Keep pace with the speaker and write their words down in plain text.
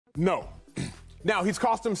No. Now, he's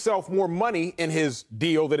cost himself more money in his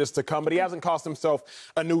deal that is to come, but he hasn't cost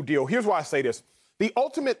himself a new deal. Here's why I say this. The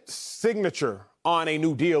ultimate signature on a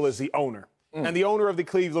new deal is the owner. And the owner of the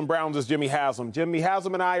Cleveland Browns is Jimmy Haslam. Jimmy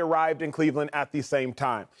Haslam and I arrived in Cleveland at the same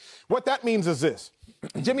time. What that means is this.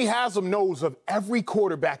 Jimmy Haslam knows of every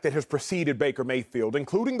quarterback that has preceded Baker Mayfield,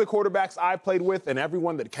 including the quarterbacks I played with and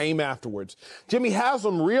everyone that came afterwards. Jimmy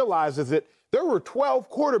Haslam realizes that there were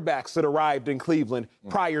 12 quarterbacks that arrived in Cleveland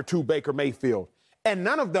prior to Baker Mayfield, and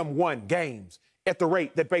none of them won games at the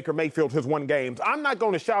rate that Baker Mayfield has won games. I'm not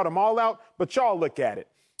going to shout them all out, but y'all look at it.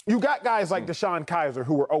 You got guys like Deshaun Kaiser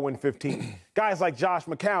who were 0-15, guys like Josh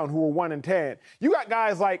McCown who were 1-10. You got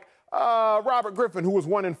guys like Robert Griffin who was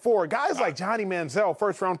 1-4, guys like Johnny Manziel,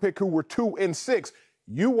 first-round pick, who were 2-6.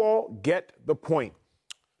 You all get the point.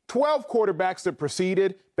 12 quarterbacks that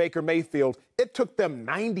preceded Baker Mayfield, it took them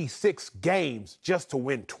 96 games just to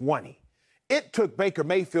win 20. It took Baker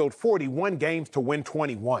Mayfield 41 games to win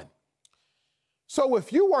 21. So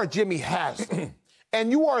if you are Jimmy Haslam and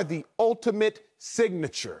you are the ultimate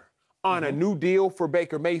signature on a new deal for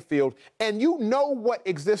Baker Mayfield, and you know what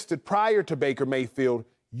existed prior to Baker Mayfield,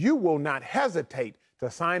 you will not hesitate to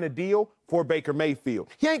sign a deal for Baker Mayfield.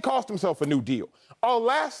 He ain't cost himself a new deal. I'll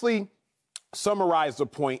lastly summarize the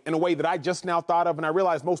point in a way that I just now thought of, and I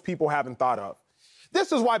realize most people haven't thought of.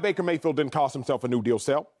 This is why Baker Mayfield didn't cost himself a new deal,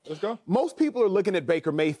 Sel. Let's go. Most people are looking at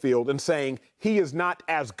Baker Mayfield and saying he is not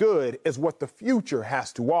as good as what the future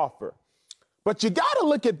has to offer. But you got to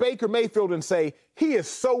look at Baker Mayfield and say he is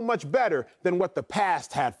so much better than what the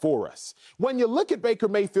past had for us. When you look at Baker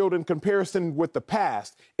Mayfield in comparison with the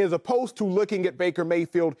past, as opposed to looking at Baker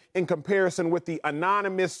Mayfield in comparison with the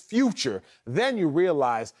anonymous future, then you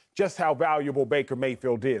realize just how valuable Baker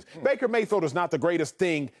Mayfield is. Baker Mayfield is not the greatest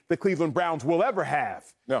thing the Cleveland Browns will ever have.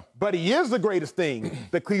 No. But he is the greatest thing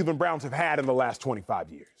the Cleveland Browns have had in the last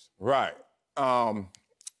 25 years. Right.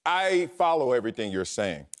 I follow everything you're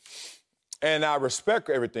saying. And I respect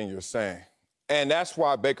everything you're saying. And that's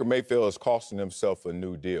why Baker Mayfield is costing himself a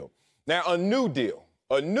new deal. Now, a new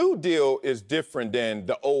deal is different than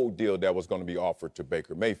the old deal that was going to be offered to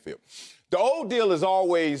Baker Mayfield. The old deal is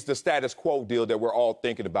always the status quo deal that we're all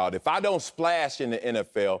thinking about. If I don't splash in the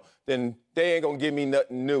NFL, then they ain't going to give me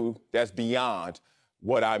nothing new that's beyond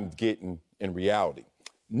what I'm getting in reality.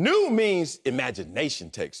 New means imagination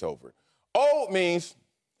takes over. Old means,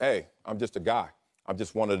 hey, I'm just a guy. I'm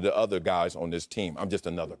just one of the other guys on this team. I'm just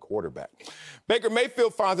another quarterback. Baker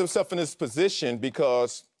Mayfield finds himself in this position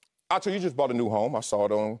because, Acho, you just bought a new home. I saw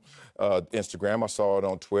it on Instagram. I saw it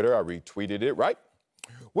on Twitter. I retweeted it, right?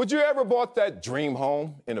 Would you ever bought that dream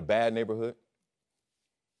home in a bad neighborhood?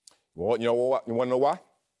 Well, you know what? You want to know why?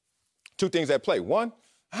 Two things at play. One,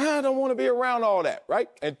 I don't want to be around all that, right?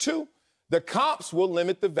 And two, the comps will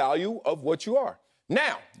limit the value of what you are.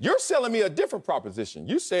 Now, you're selling me a different proposition.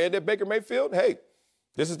 You said that Baker Mayfield, hey,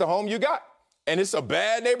 this is the home you got. And it's a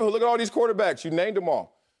bad neighborhood. Look at all these quarterbacks. You named them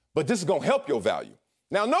all. But this is going to help your value.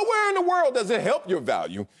 Now, nowhere in the world does it help your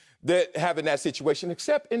value that having that situation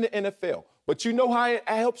except in the NFL. But you know how it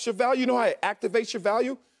helps your value? You know how it activates your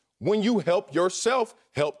value? When you help yourself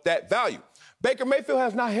help that value. Baker Mayfield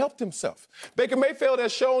has not helped himself. Baker Mayfield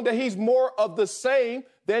has shown that he's more of the same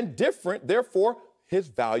than different. Therefore, his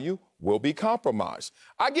value will be compromised.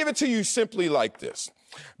 I give it to you simply like this.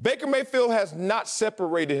 Baker Mayfield has not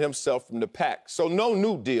separated himself from the pack. So no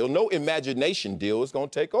new deal, no imagination deal is going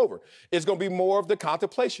to take over. It's going to be more of the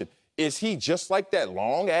contemplation. Is he just like that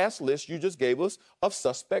long-ass list you just gave us of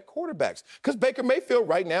suspect quarterbacks? Because Baker Mayfield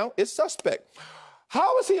right now is suspect.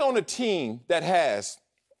 How is he on a team that has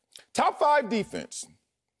top 5 defense,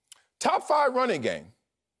 top 5 running game?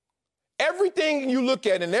 Everything you look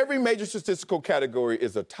at in every major statistical category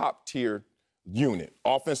is a top-tier unit.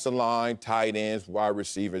 Offensive line, tight ends, wide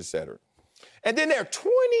receivers, et cetera. And then they're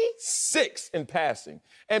 26 in passing.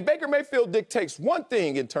 And Baker Mayfield dictates one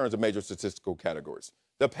thing in terms of major statistical categories,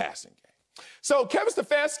 the passing game. So Kevin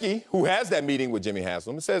Stefanski, who has that meeting with Jimmy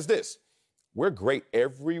Haslam, says this: we're great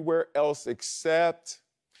everywhere else except.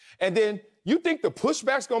 And then you think the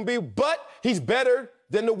pushback's going to be, but he's better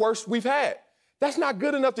than the worst we've had. That's not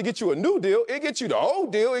good enough to get you a new deal. It gets you the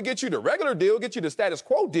old deal. It gets you the regular deal. It gets you the status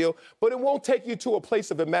quo deal, but it won't take you to a place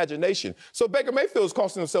of imagination. So Baker Mayfield is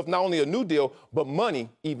costing himself not only a new deal, but money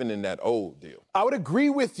even in that old deal. I would agree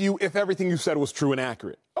with you if everything you said was true and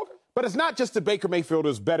accurate. Okay. But it's not just that Baker Mayfield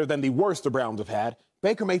is better than the worst the Browns have had.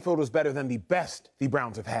 Baker Mayfield is better than the best the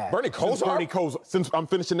Browns have had. Bernie Kosar? Since I'm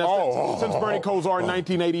finishing that sentence. Since Bernie Kosar in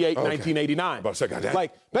 1988, 1989.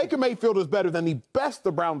 Like, Baker Mayfield is better than the best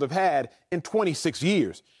the Browns have had in 26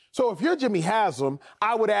 years. So if you're Jimmy Haslam,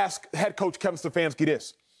 I would ask head coach Kevin Stefanski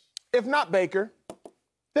this: if not Baker,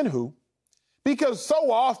 then who? Because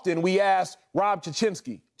so often we ask Rob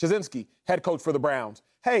Chudzinski, head coach for the Browns,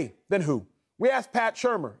 hey, then who? We ask Pat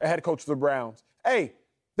Shurmur, a head coach for the Browns, hey,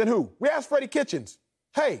 then who? We ask Freddie Kitchens,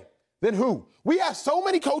 hey, then who? We asked so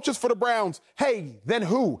many coaches for the Browns, hey, then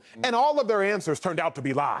who? And all of their answers turned out to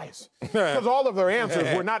be lies. Because all of their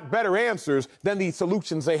answers were not better answers than the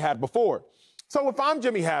solutions they had before. So if I'm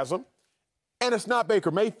Jimmy Haslam and it's not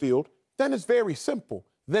Baker Mayfield, then it's very simple.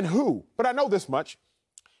 Then who? But I know this much.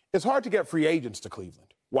 It's hard to get free agents to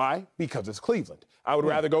Cleveland. Why? Because it's Cleveland. I would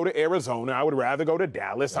rather go to Arizona. I would rather go to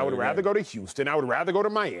Dallas. I would rather go to Houston. I would rather go to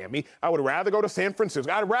Miami. I would rather go to San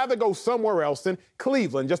Francisco. I'd rather go somewhere else than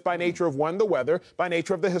Cleveland, just by nature of, one, the weather, by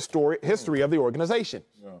nature of the history of the organization.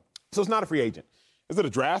 Yeah. So it's not a free agent. Is it a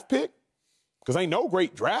draft pick? Because ain't no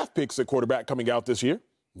great draft picks at quarterback coming out this year.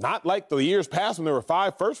 Not like the years past when there were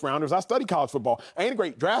 5 first-rounders. I study college football. Ain't a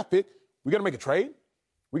great draft pick. We got to make a trade?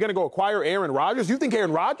 We're going to go acquire Aaron Rodgers? You think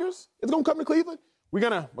Aaron Rodgers is going to come to Cleveland? We're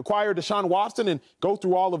going to acquire Deshaun Watson and go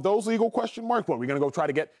through all of those legal question marks? What, we're going to go try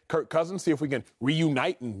to get Kirk Cousins, see if we can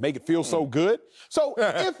reunite and make it feel so good? So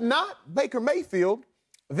if not Baker Mayfield,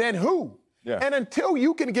 then who? Yeah. And until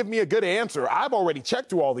you can give me a good answer, I've already checked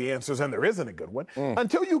through all the answers and there isn't a good one.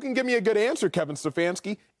 Until you can give me a good answer, Kevin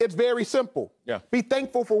Stefanski, it's very simple. Yeah. Be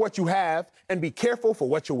thankful for what you have and be careful for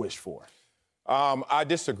what you wish for. I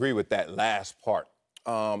disagree with that last part.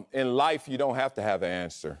 In life, you don't have to have an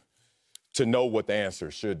answer to know what the answer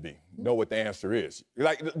should be, know what the answer is.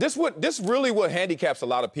 Like, this really what handicaps a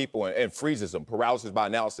lot of people and freezes them, paralysis by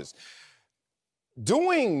analysis.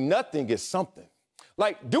 Doing nothing is something.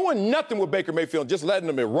 Like, doing nothing with Baker Mayfield, just letting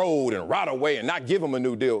him erode and rot away and not give him a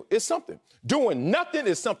new deal is something. Doing nothing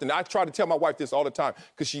is something. I try to tell my wife this all the time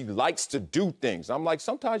because she likes to do things. I'm like,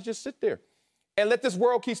 sometimes just sit there and let this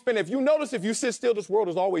world keep spinning. If you notice, if you sit still, this world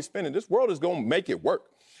is always spinning. This world is going to make it work.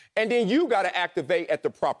 And then you got to activate at the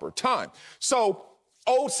proper time. So,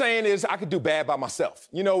 old saying is, I could do bad by myself.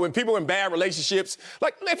 You know, when people in bad relationships,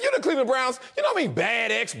 like if you're the Cleveland Browns, you know how many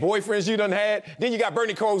bad ex-boyfriends you done had? Then you got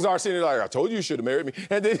Bernie Kosar sitting there like, I told you you should have married me.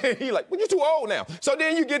 And then he like, well, you're too old now. So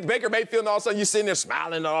then you get Baker Mayfield and all of a sudden you're sitting there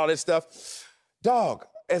smiling and all this stuff. Dog,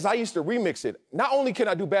 as I used to remix it, not only can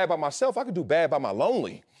I do bad by myself, I can do bad by my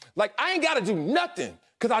lonely. Like, I ain't got to do nothing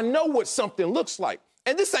because I know what something looks like.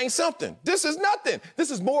 And this ain't something. This is nothing. This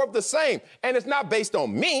is more of the same. And it's not based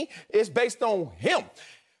on me. It's based on him.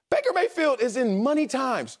 Baker Mayfield is in money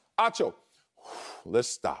times. Acho, let's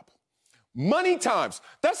stop. Money times.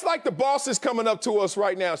 That's like the boss is coming up to us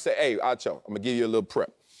right now and say, hey, Acho, I'm going to give you a little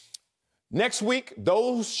prep. Next week,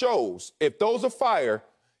 those shows, if those are fire,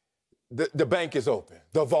 the bank is open.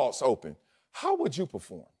 The vault's open. How would you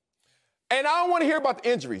perform? And I don't want to hear about the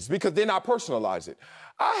injuries because then I personalize it.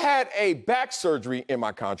 I had a back surgery in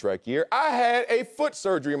my contract year. I had a foot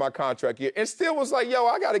surgery in my contract year and still was like, yo,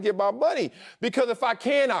 I got to get my money because if I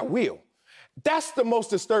can, I will. That's the most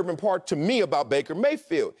disturbing part to me about Baker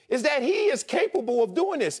Mayfield is that he is capable of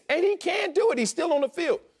doing this and he can do it. He's still on the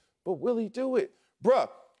field. But will he do it? Bruh,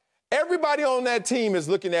 everybody on that team is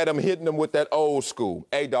looking at him, hitting him with that old school,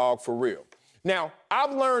 hey, dog, for real. Now,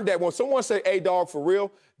 I've learned that when someone say, hey, dog, for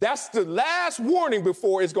real, that's the last warning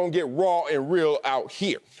before it's going to get raw and real out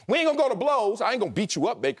here. We ain't going to go to blows. I ain't going to beat you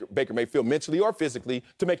up, Baker Mayfield, mentally or physically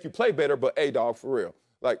to make you play better, but hey, dog, for real.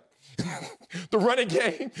 Like, the running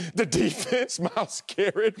game, the defense, Myles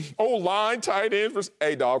Garrett, O-line, tight ends,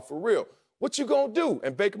 hey, dog, for real. What you going to do?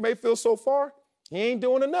 And Baker Mayfield so far, he ain't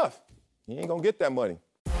doing enough. He ain't going to get that money.